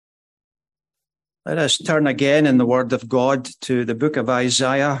Let us turn again in the Word of God to the book of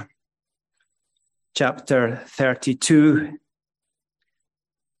Isaiah, chapter 32,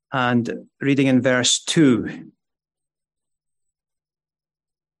 and reading in verse 2.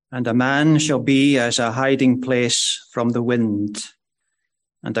 And a man shall be as a hiding place from the wind,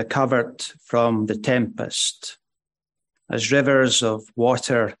 and a covert from the tempest, as rivers of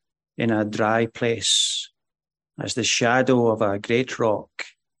water in a dry place, as the shadow of a great rock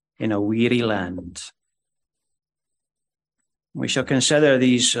in a weary land. We shall consider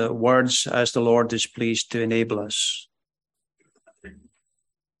these words as the Lord is pleased to enable us.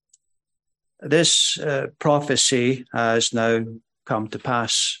 This prophecy has now come to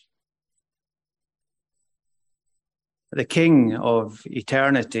pass. The King of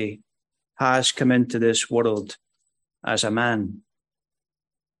eternity has come into this world as a man.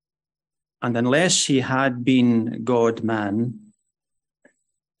 And unless he had been God-man,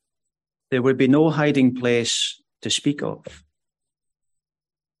 there would be no hiding place to speak of.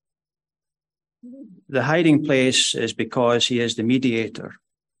 The hiding place is because he is the mediator.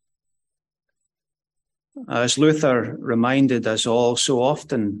 As Luther reminded us all so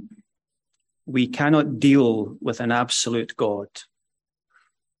often, we cannot deal with an absolute God.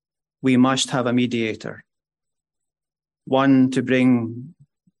 We must have a mediator, one to bring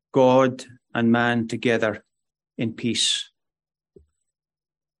God and man together in peace.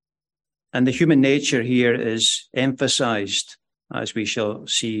 And the human nature here is emphasized, as we shall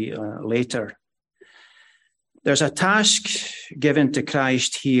see later. There's a task given to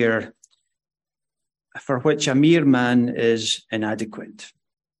Christ here for which a mere man is inadequate.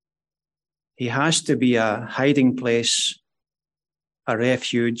 He has to be a hiding place, a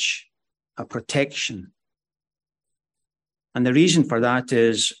refuge, a protection. And the reason for that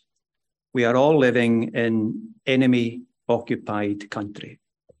is we are all living in enemy-occupied country.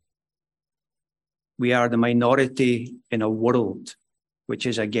 We are the minority in a world which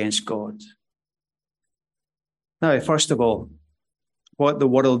is against God. Now, first of all, what the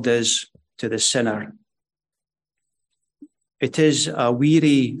world is to the sinner. It is a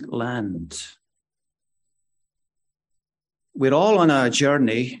weary land. We're all on a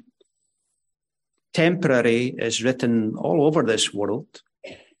journey. Temporary is written all over this world.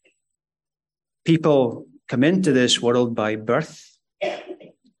 People come into this world by birth.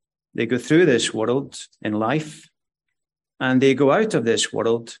 They go through this world in life, and they go out of this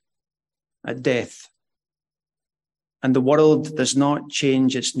world at death. And the world does not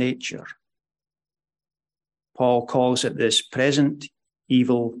change its nature. Paul calls it this present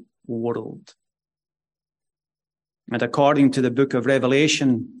evil world. And according to the book of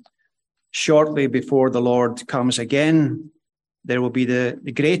Revelation, shortly before the Lord comes again, there will be the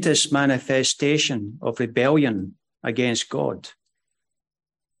greatest manifestation of rebellion against God.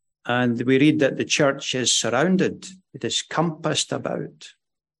 And we read that the church is surrounded, it is compassed about,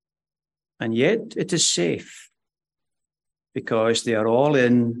 and yet it is safe because they are all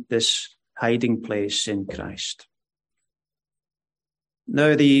in this hiding place in Christ.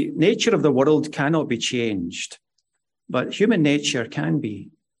 Now, the nature of the world cannot be changed, but human nature can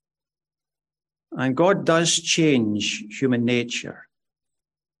be. And God does change human nature.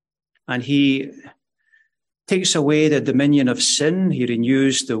 And he takes away the dominion of sin. He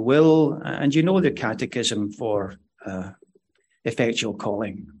renews the will. And you know the catechism for effectual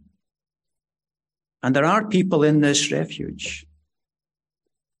calling. And there are people in this refuge.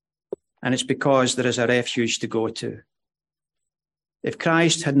 And it's because there is a refuge to go to. If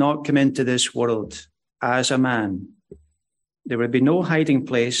Christ had not come into this world as a man, there would be no hiding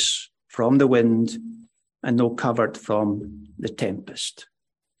place from the wind and no covert from the tempest.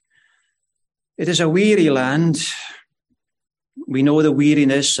 It is a weary land. We know the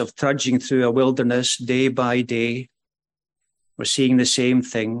weariness of trudging through a wilderness day by day. We're seeing the same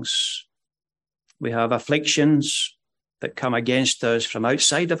things. We have afflictions that come against us from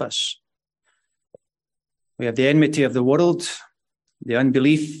outside of us. We have the enmity of the world, the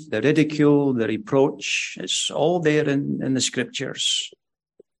unbelief, the ridicule, the reproach. It's all there in the scriptures.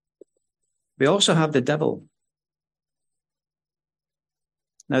 We also have the devil.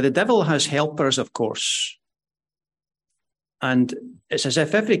 Now, the devil has helpers, of course. And it's as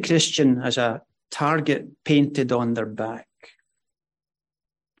if every Christian has a target painted on their back.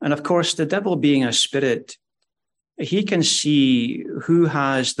 And of course, the devil being a spirit, he can see who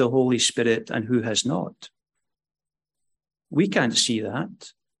has the Holy Spirit and who has not. We can't see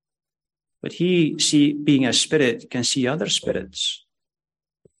that. But he, being a spirit, can see other spirits.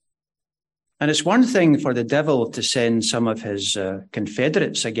 And it's one thing for the devil to send some of his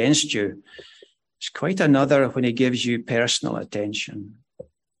confederates against you. It's quite another when he gives you personal attention.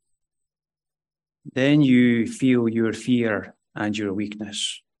 then you feel your fear and your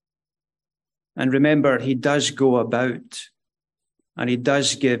weakness. And remember, he does go about and he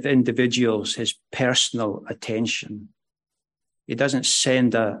does give individuals his personal attention. He doesn't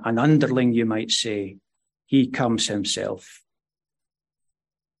send an underling, you might say. He comes himself.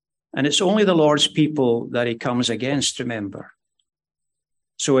 And it's only the Lord's people that he comes against, remember.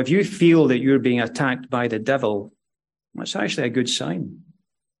 So if you feel that you're being attacked by the devil, that's actually a good sign,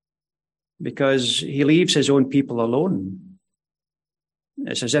 because he leaves his own people alone.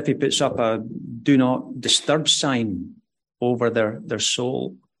 It's as if he puts up a do not disturb sign over their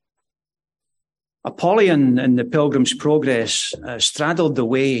soul. Apollyon in the Pilgrim's Progress straddled the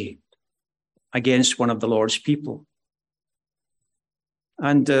way against one of the Lord's people.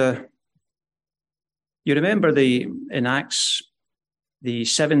 And you remember in Acts, the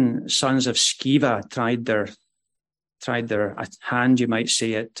 7 sons of Sceva tried their hand, you might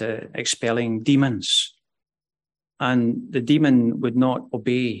say, at expelling demons. And the demon would not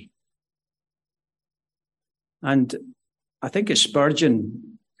obey. And I think it's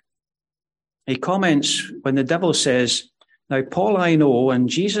Spurgeon. He comments when the devil says, "Now, Paul I know, and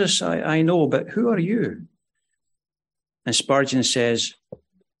Jesus I know, but who are you?" And Spurgeon says,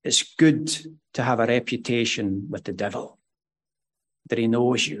 it's good to have a reputation with the devil, that he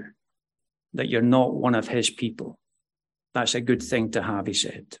knows you, that you're not one of his people. That's a good thing to have, he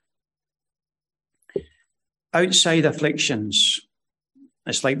said. Outside afflictions,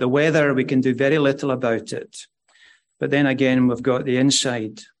 it's like the weather, we can do very little about it. But then again, we've got the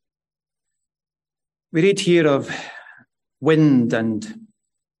inside. We read here of wind and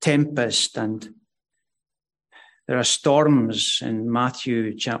tempest, and there are storms in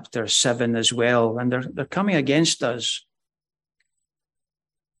Matthew chapter 7 as well, and they're coming against us.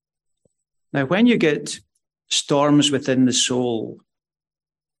 Now, when you get storms within the soul,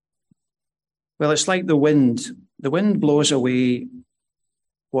 well, it's like the wind. The wind blows away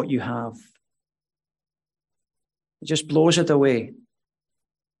what you have. It just blows it away.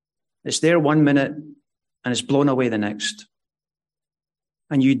 It's there 1 minute and it's blown away the next.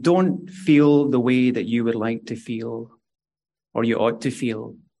 And you don't feel the way that you would like to feel or you ought to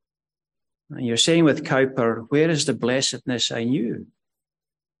feel. And you're saying with Cowper, where is the blessedness I knew?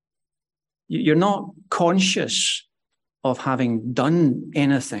 You're not conscious of having done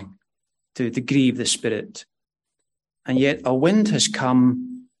anything to grieve the Spirit. And yet a wind has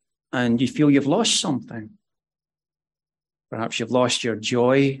come and you feel you've lost something. Perhaps you've lost your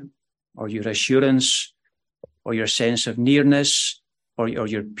joy or your assurance or your sense of nearness or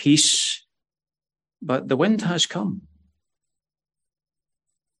your peace. But the wind has come.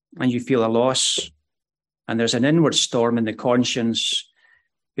 And you feel a loss. And there's an inward storm in the conscience,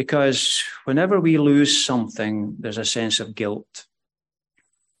 because whenever we lose something, there's a sense of guilt.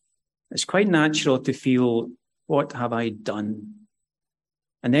 It's quite natural to feel, what have I done?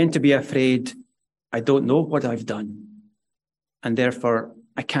 And then to be afraid, I don't know what I've done. And therefore,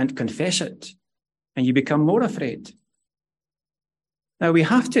 I can't confess it. And you become more afraid. Now, we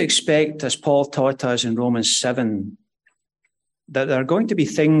have to expect, as Paul taught us in Romans 7, that there are going to be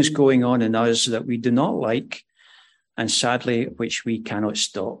things going on in us that we do not like, and sadly, which we cannot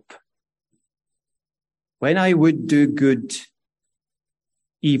stop. When I would do good,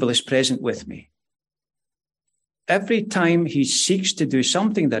 evil is present with me. Every time he seeks to do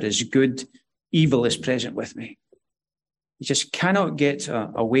something that is good, evil is present with me. You just cannot get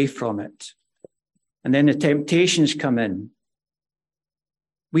away from it. And then the temptations come in.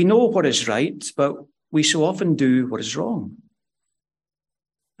 We know what is right, but we so often do what is wrong.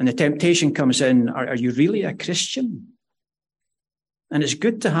 And the temptation comes in, are you really a Christian? And it's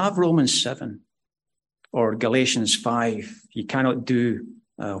good to have Romans 7 or Galatians 5. You cannot do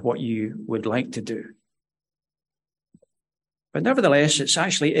what you would like to do. But nevertheless, it's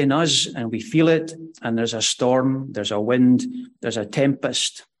actually in us and we feel it, and there's a storm, there's a wind, there's a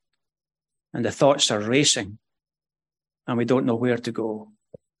tempest, and the thoughts are racing, and we don't know where to go.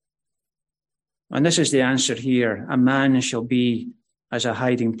 And this is the answer here. A man shall be as a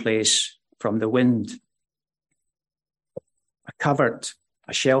hiding place from the wind, a covert,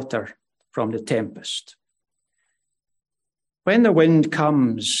 a shelter from the tempest. When the wind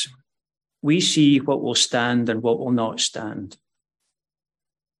comes, we see what will stand and what will not stand.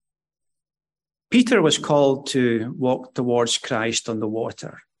 Peter was called to walk towards Christ on the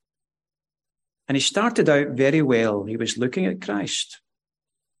water. And he started out very well. He was looking at Christ,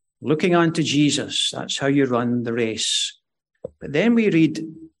 looking unto Jesus. That's how you run the race. But then we read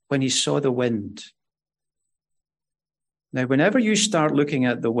when he saw the wind. Now, whenever you start looking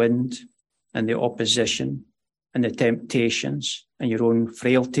at the wind and the opposition and the temptations and your own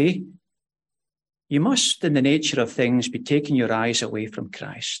frailty, you must, in the nature of things, be taking your eyes away from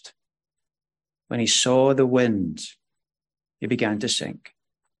Christ. When he saw the wind, he began to sink.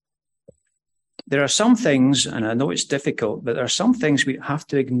 There are some things, and I know it's difficult, but there are some things we have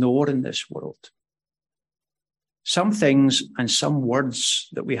to ignore in this world. Some things and some words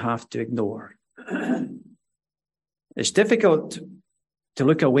that we have to ignore. It's difficult to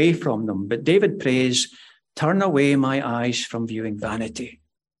look away from them, but David prays, turn away my eyes from viewing vanity,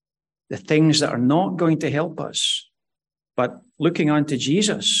 the things that are not going to help us, but looking unto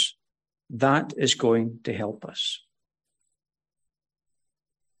Jesus, that is going to help us.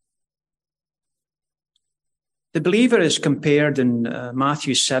 The believer is compared in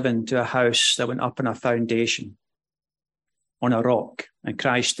Matthew 7 to a house that went up on a foundation, on a rock, and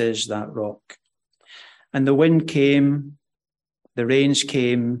Christ is that rock. And the wind came, the rains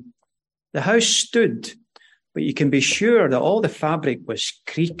came, the house stood, but you can be sure that all the fabric was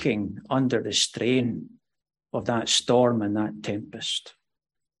creaking under the strain of that storm and that tempest.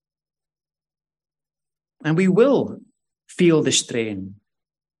 And we will feel the strain,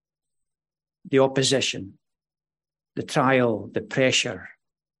 the opposition, the trial, the pressure,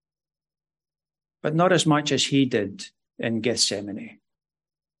 but not as much as he did in Gethsemane.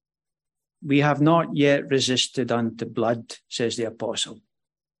 We have not yet resisted unto blood, says the apostle.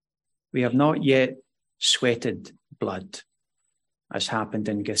 We have not yet sweated blood, as happened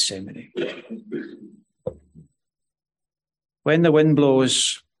in Gethsemane. When the wind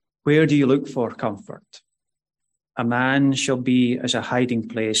blows, where do you look for comfort? A man shall be as a hiding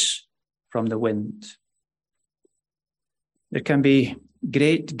place from the wind. There can be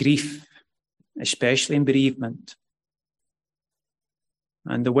great grief, especially in bereavement.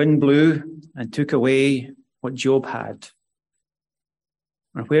 And the wind blew and took away what Job had.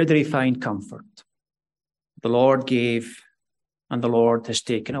 And where did he find comfort? The Lord gave, and the Lord has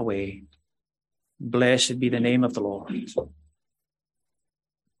taken away. Blessed be the name of the Lord.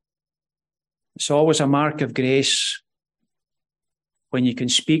 It's always a mark of grace when you can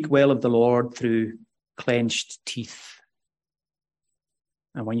speak well of the Lord through clenched teeth.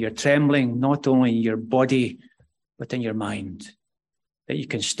 And when you're trembling, not only in your body, but in your mind, that you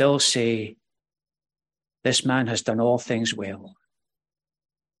can still say, this man has done all things well.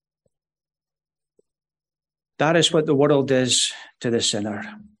 That is what the world is to the sinner.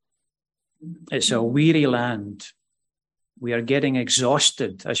 It's a weary land. We are getting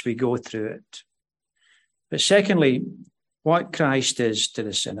exhausted as we go through it. But secondly, what Christ is to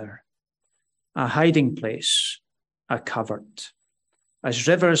the sinner, a hiding place, a covert, as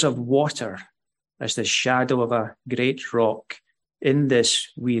rivers of water, as the shadow of a great rock in this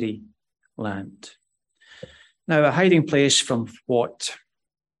weary land. Now, a hiding place from what?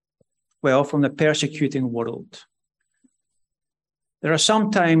 Well, from the persecuting world. There are some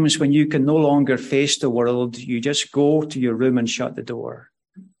times when you can no longer face the world, you just go to your room and shut the door,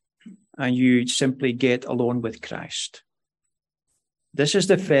 and you simply get alone with Christ. This is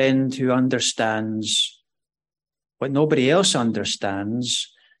the friend who understands what nobody else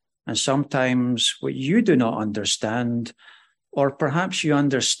understands, and sometimes what you do not understand, or perhaps you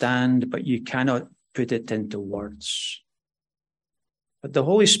understand, but you cannot put it into words. But the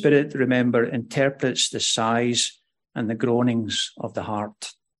Holy Spirit, remember, interprets the sighs and the groanings of the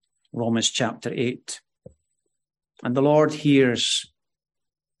heart. Romans chapter 8. And the Lord hears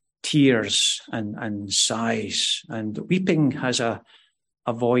tears and sighs, and weeping has a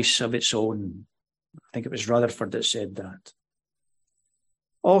voice of its own. I think it was Rutherford that said that.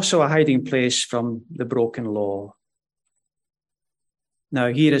 Also a hiding place from the broken law. Now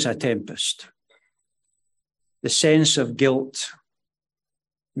here is a tempest. The sense of guilt.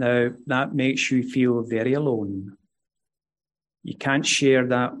 Now that makes you feel very alone. You can't share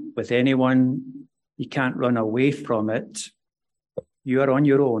that with anyone. You can't run away from it. You are on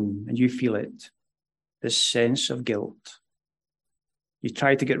your own and you feel it. This sense of guilt. You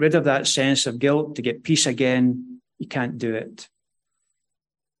try to get rid of that sense of guilt to get peace again. You can't do it.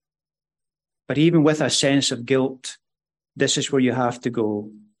 But even with a sense of guilt, this is where you have to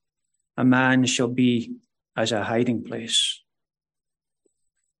go. A man shall be as a hiding place.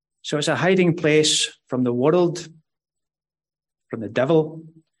 So it's a hiding place from the world, from the devil,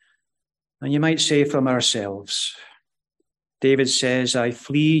 and you might say from ourselves. David says, I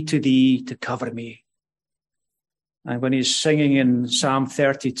flee to thee to cover me. And when he's singing in Psalm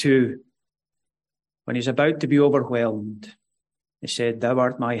 32, when he's about to be overwhelmed, he said, thou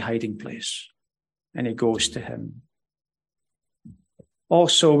art my hiding place. And he goes to him.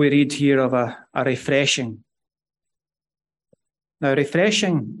 Also, we read here of a refreshing. Now,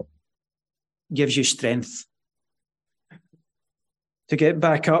 refreshing gives you strength to get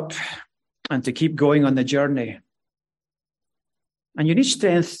back up and to keep going on the journey. And you need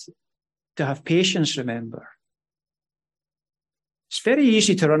strength to have patience, remember. It's very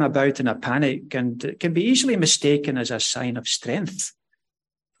easy to run about in a panic, and it can be easily mistaken as a sign of strength.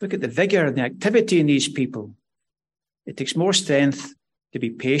 Look at the vigor and the activity in these people. It takes more strength to be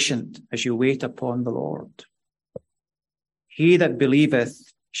patient as you wait upon the Lord. He that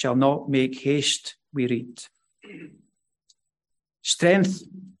believeth shall not make haste, we read. Strength,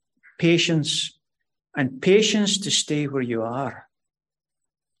 patience, and patience to stay where you are.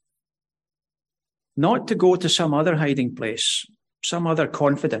 Not to go to some other hiding place, some other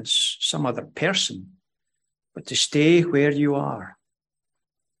confidence, some other person, but to stay where you are.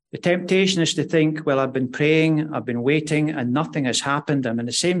 The temptation is to think, well, I've been praying, I've been waiting, and nothing has happened. I'm in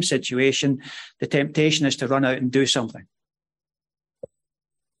the same situation. The temptation is to run out and do something.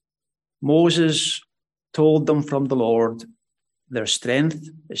 Moses told them from the Lord, their strength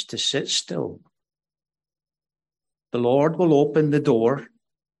is to sit still. The Lord will open the door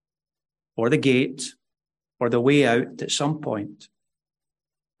or the gate or the way out at some point.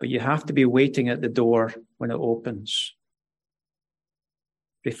 But you have to be waiting at the door when it opens.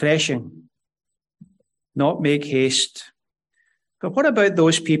 Refreshing, not make haste. But what about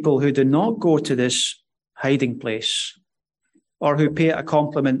those people who do not go to this hiding place, or who pay it a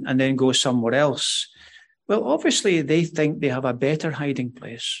compliment and then go somewhere else? Well, obviously they think they have a better hiding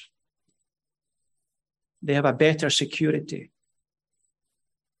place. They have a better security.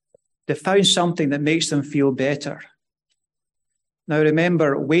 They found something that makes them feel better. Now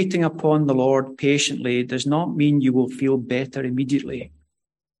remember, waiting upon the Lord patiently does not mean you will feel better immediately,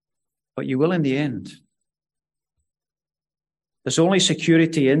 but you will in the end. There's only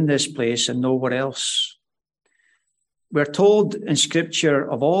security in this place and nowhere else. We're told in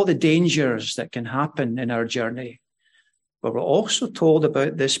Scripture of all the dangers that can happen in our journey, but we're also told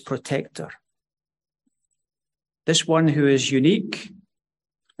about this protector, this one who is unique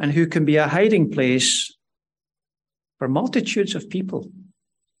and who can be a hiding place for multitudes of people.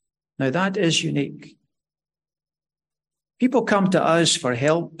 Now that is unique. People come to us for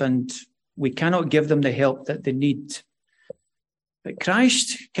help and we cannot give them the help that they need. But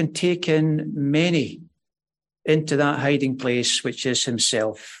Christ can take in many into that hiding place, which is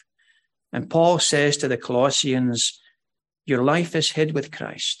himself. And Paul says to the Colossians, your life is hid with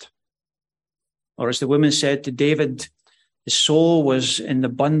Christ. Or as the woman said to David, the soul was in the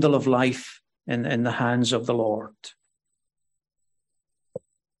bundle of life in the hands of the Lord.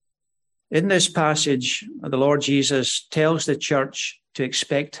 In this passage, the Lord Jesus tells the church to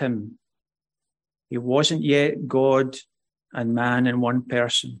expect him. He wasn't yet God and man in one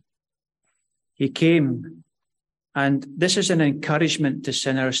person. He came, and this is an encouragement to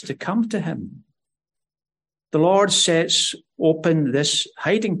sinners to come to him. The Lord sets open this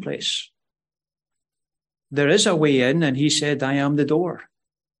hiding place. There is a way in, and he said, I am the door.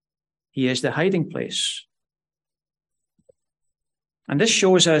 He is the hiding place. And this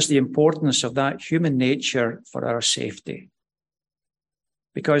shows us the importance of that human nature for our safety.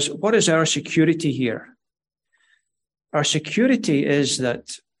 Because what is our security here? Our security is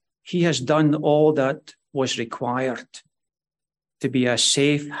that he has done all that was required to be a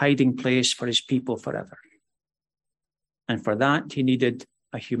safe hiding place for his people forever. And for that, he needed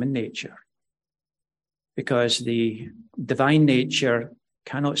a human nature, because the divine nature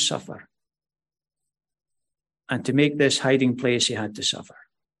cannot suffer. And to make this hiding place, he had to suffer.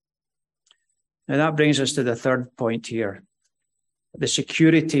 Now that brings us to the third point here, the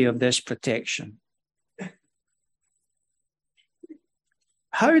security of this protection.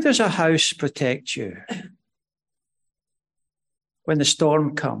 How does a house protect you when the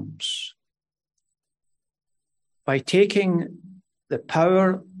storm comes? By taking the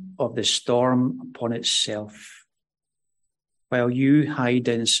power of the storm upon itself while you hide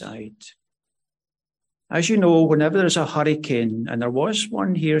inside. As you know, whenever there's a hurricane, and there was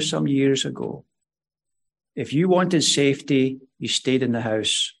one here some years ago, if you wanted safety, you stayed in the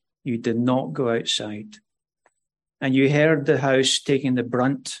house. You did not go outside. And you heard the house taking the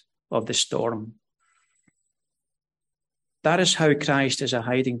brunt of the storm. That is how Christ is a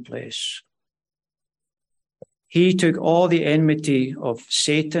hiding place. He took all the enmity of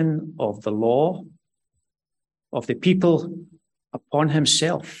Satan, of the law, of the people upon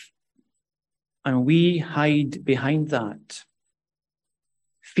himself. And we hide behind that.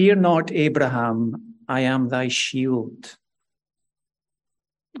 Fear not, Abraham, I am thy shield.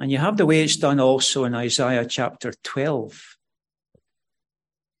 And you have the way it's done also in Isaiah chapter 12.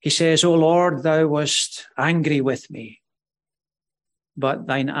 He says, O Lord, thou wast angry with me, but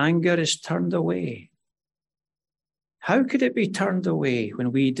thine anger is turned away. How could it be turned away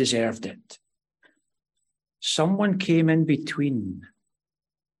when we deserved it? Someone came in between.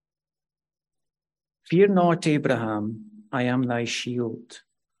 Fear not, Abraham, I am thy shield.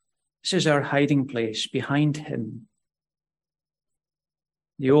 This is our hiding place behind him.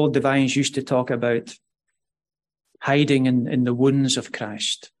 The old divines used to talk about hiding in the wounds of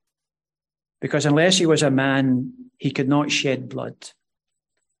Christ. Because unless he was a man, he could not shed blood.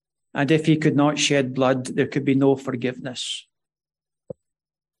 And if he could not shed blood, there could be no forgiveness.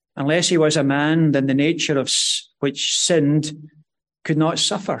 Unless he was a man, then the nature of which sinned could not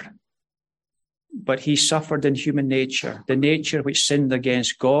suffer. But he suffered in human nature. The nature which sinned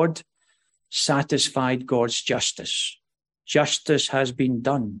against God satisfied God's justice. Justice has been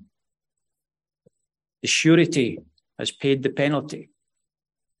done. The surety has paid the penalty.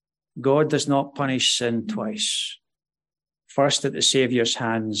 God does not punish sin twice. First at the Saviour's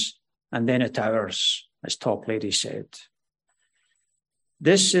hands and then at ours, as Toplady said.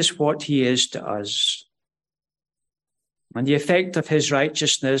 This is what he is to us. And the effect of his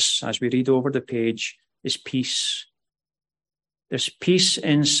righteousness, as we read over the page, is peace. There's peace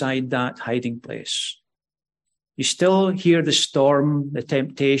inside that hiding place. You still hear the storm, the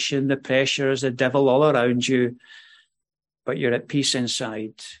temptation, the pressures, the devil all around you, but you're at peace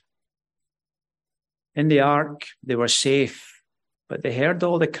inside. In the ark, they were safe, but they heard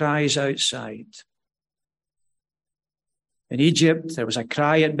all the cries outside. In Egypt, there was a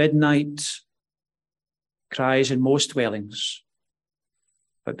cry at midnight, cries in most dwellings.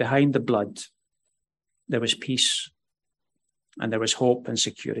 But behind the blood, there was peace, and there was hope and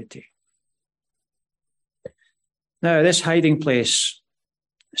security. Now, this hiding place,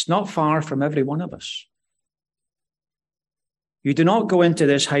 it's not far from every one of us. You do not go into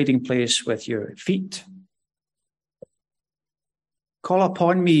this hiding place with your feet. Call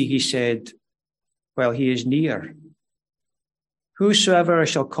upon me, he said, while he is near. Whosoever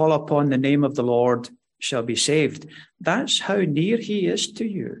shall call upon the name of the Lord shall be saved. That's how near he is to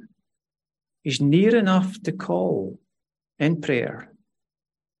you. He's near enough to call in prayer.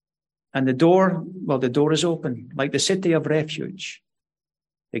 And the door is open, like the city of refuge.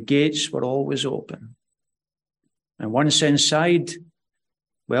 The gates were always open. And once inside,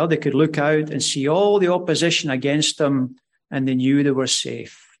 well, they could look out and see all the opposition against them, and they knew they were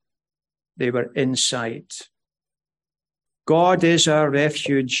safe. They were inside. God is our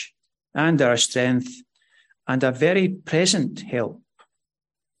refuge and our strength, and a very present help,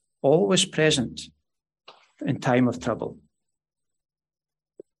 always present in time of trouble.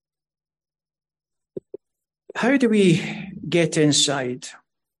 How do we get inside?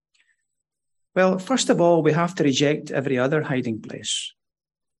 Well, first of all, we have to reject every other hiding place.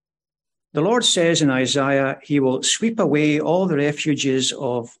 The Lord says in Isaiah, he will sweep away all the refuges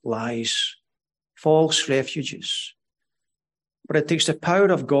of lies, false refuges. But it takes the power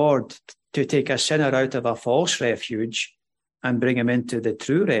of God to take a sinner out of a false refuge and bring him into the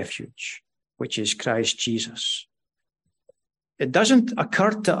true refuge, which is Christ Jesus. It doesn't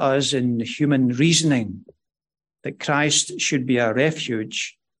occur to us in human reasoning that Christ should be a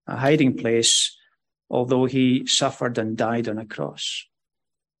refuge, a hiding place, although he suffered and died on a cross.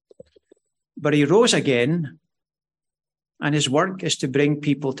 But he rose again, and his work is to bring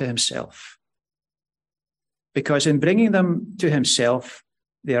people to himself. Because in bringing them to himself,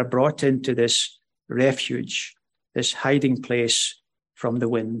 they are brought into this refuge, this hiding place from the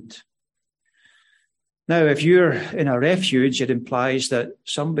wind. Now, if you're in a refuge, it implies that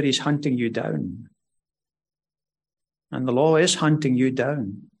somebody's hunting you down. And the law is hunting you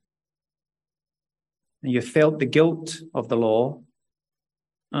down. And you felt the guilt of the law,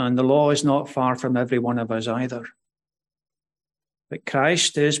 and the law is not far from every one of us either. But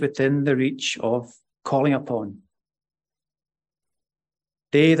Christ is within the reach of calling upon.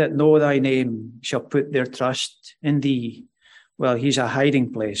 They that know thy name shall put their trust in thee. Well, he's a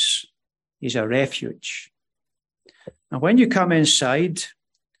hiding place. He's a refuge. And when you come inside,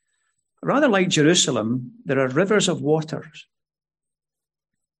 rather like Jerusalem, there are rivers of water.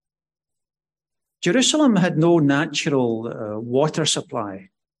 Jerusalem had no natural water supply.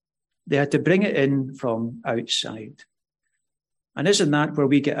 They had to bring it in from outside. And isn't that where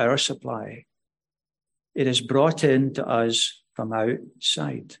we get our supply? It is brought in to us from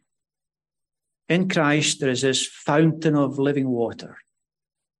outside. In Christ, there is this fountain of living water.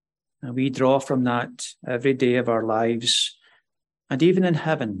 And we draw from that every day of our lives. And even in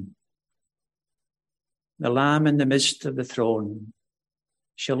heaven, the Lamb in the midst of the throne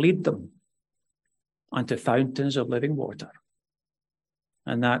shall lead them unto fountains of living water.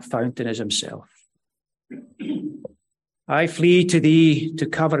 And that fountain is himself. I flee to thee to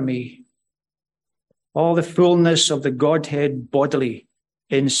cover me. All the fullness of the Godhead bodily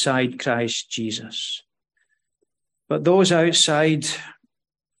inside Christ Jesus. But those outside,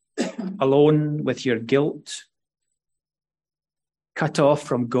 alone with your guilt, cut off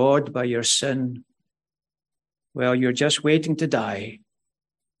from God by your sin, well, you're just waiting to die,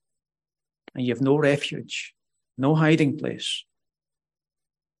 and you have no refuge, no hiding place.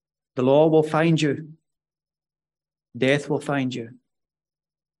 The law will find you. Death will find you.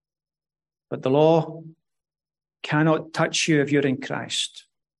 But the law cannot touch you if you're in Christ.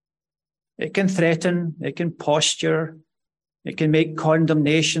 It can threaten, it can posture, it can make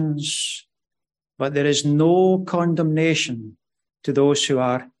condemnations, but there is no condemnation to those who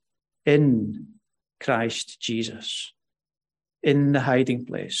are in Christ Jesus, in the hiding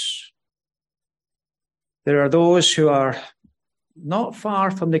place. There are those who are not far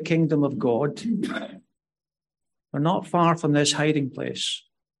from the kingdom of God, are not far from this hiding place.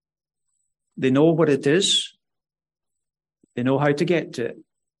 They know what it is. They know how to get to it.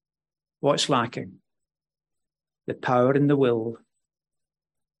 What's lacking? The power and the will.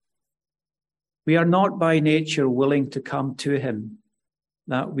 We are not by nature willing to come to him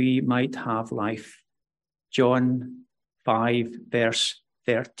that we might have life. John 5, verse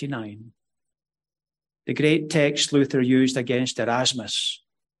 39. The great text Luther used against Erasmus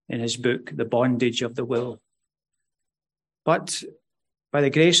in his book, The Bondage of the Will. But by the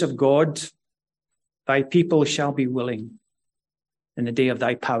grace of God, thy people shall be willing in the day of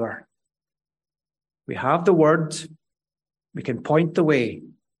thy power. We have the word, we can point the way,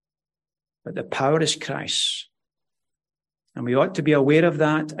 but the power is Christ. And we ought to be aware of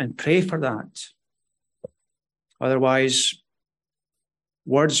that and pray for that. Otherwise,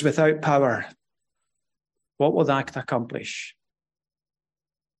 words without power, what will that accomplish?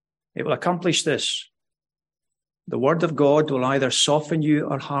 It will accomplish this. The word of God will either soften you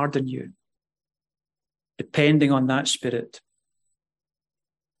or harden you, depending on that Spirit.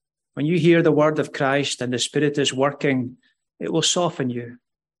 When you hear the word of Christ and the Spirit is working, it will soften you.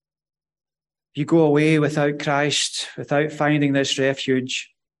 If you go away without Christ, without finding this refuge,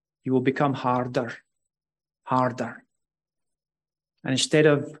 you will become harder. And instead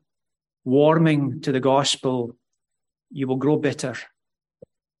of warming to the gospel, you will grow bitter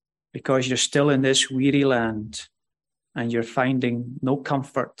because you're still in this weary land and you're finding no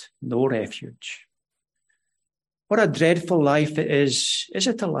comfort, no refuge. What a dreadful life it is. Is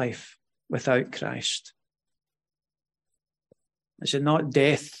it a life without Christ? Is it not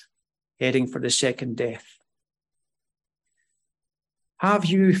death heading for the second death? Have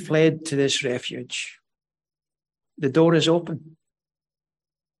you fled to this refuge? The door is open.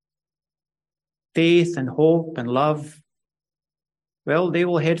 Faith and hope and love, well, they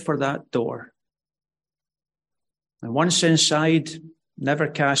will head for that door. And once inside, never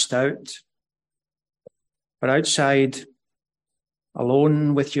cast out. But outside,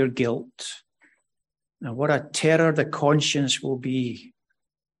 alone with your guilt. And what a terror the conscience will be.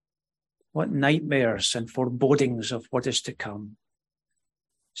 What nightmares and forebodings of what is to come.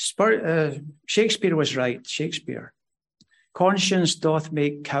 Shakespeare was right, Shakespeare. Conscience doth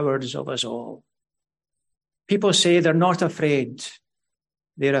make cowards of us all. People say they're not afraid.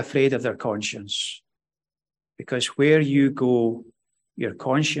 They're afraid of their conscience. Because where you go, your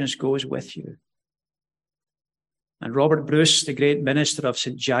conscience goes with you. And Robert Bruce, the great minister of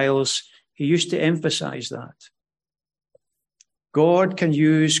St. Giles, he used to emphasize that. God can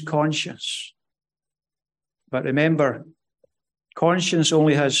use conscience. But remember, conscience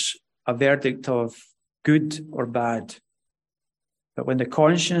only has a verdict of good or bad. But when the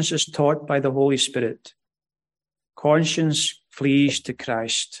conscience is taught by the Holy Spirit, conscience flees to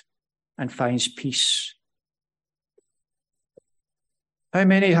Christ and finds peace. How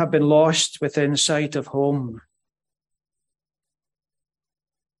many have been lost within sight of home?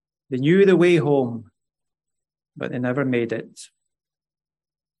 They knew the way home, but they never made it.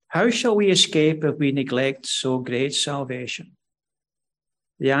 How shall we escape if we neglect so great salvation?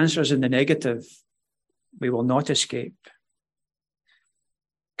 The answer is in the negative. We will not escape.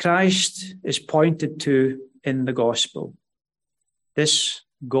 Christ is pointed to in the gospel. This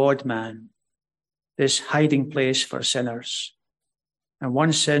God-man, this hiding place for sinners. And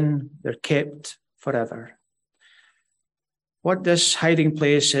once in, they're kept forever. What this hiding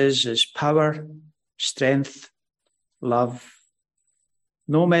place is power, strength, love.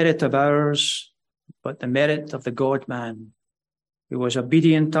 No merit of ours, but the merit of the God-man, who was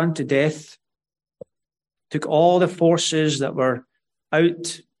obedient unto death, took all the forces that were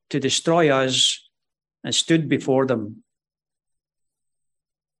out to destroy us and stood before them.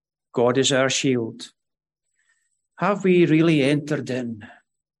 God is our shield. Have we really entered in?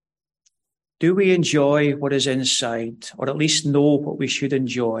 Do we enjoy what is inside, or at least know what we should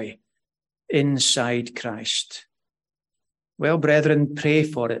enjoy inside Christ? Well, brethren, pray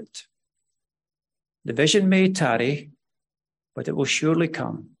for it. The vision may tarry, but it will surely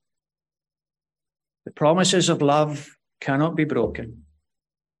come. The promises of love cannot be broken.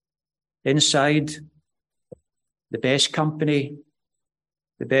 Inside, the best company,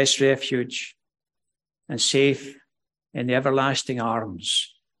 the best refuge, and safe in the everlasting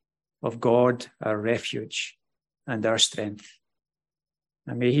arms of God, our refuge and our strength.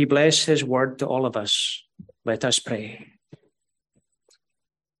 And may he bless his word to all of us. Let us pray.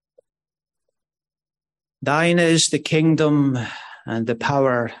 Thine is the kingdom and the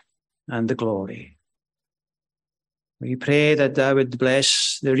power and the glory. We pray that thou would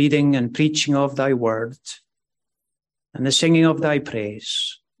bless the reading and preaching of thy word and the singing of thy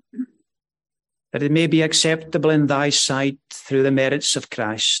praise, that it may be acceptable in thy sight through the merits of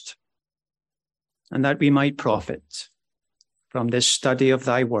Christ, and that we might profit from this study of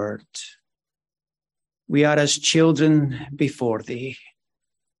thy word. We are as children before thee.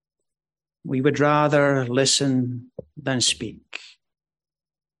 We would rather listen than speak.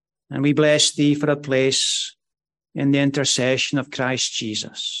 And we bless thee for a place in the intercession of Christ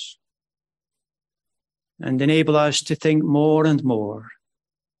Jesus. And enable us to think more and more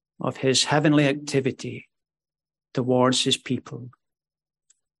of his heavenly activity towards his people.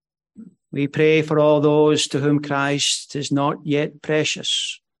 We pray for all those to whom Christ is not yet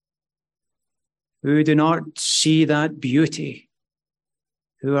precious, who do not see that beauty,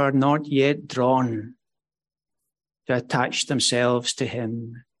 who are not yet drawn to attach themselves to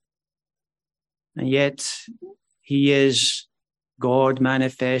him. And yet he is God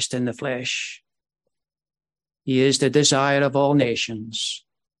manifest in the flesh. He is the desire of all nations,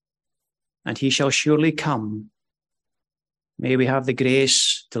 and he shall surely come. May we have the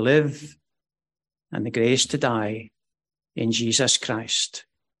grace to live and the grace to die in Jesus Christ.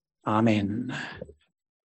 Amen.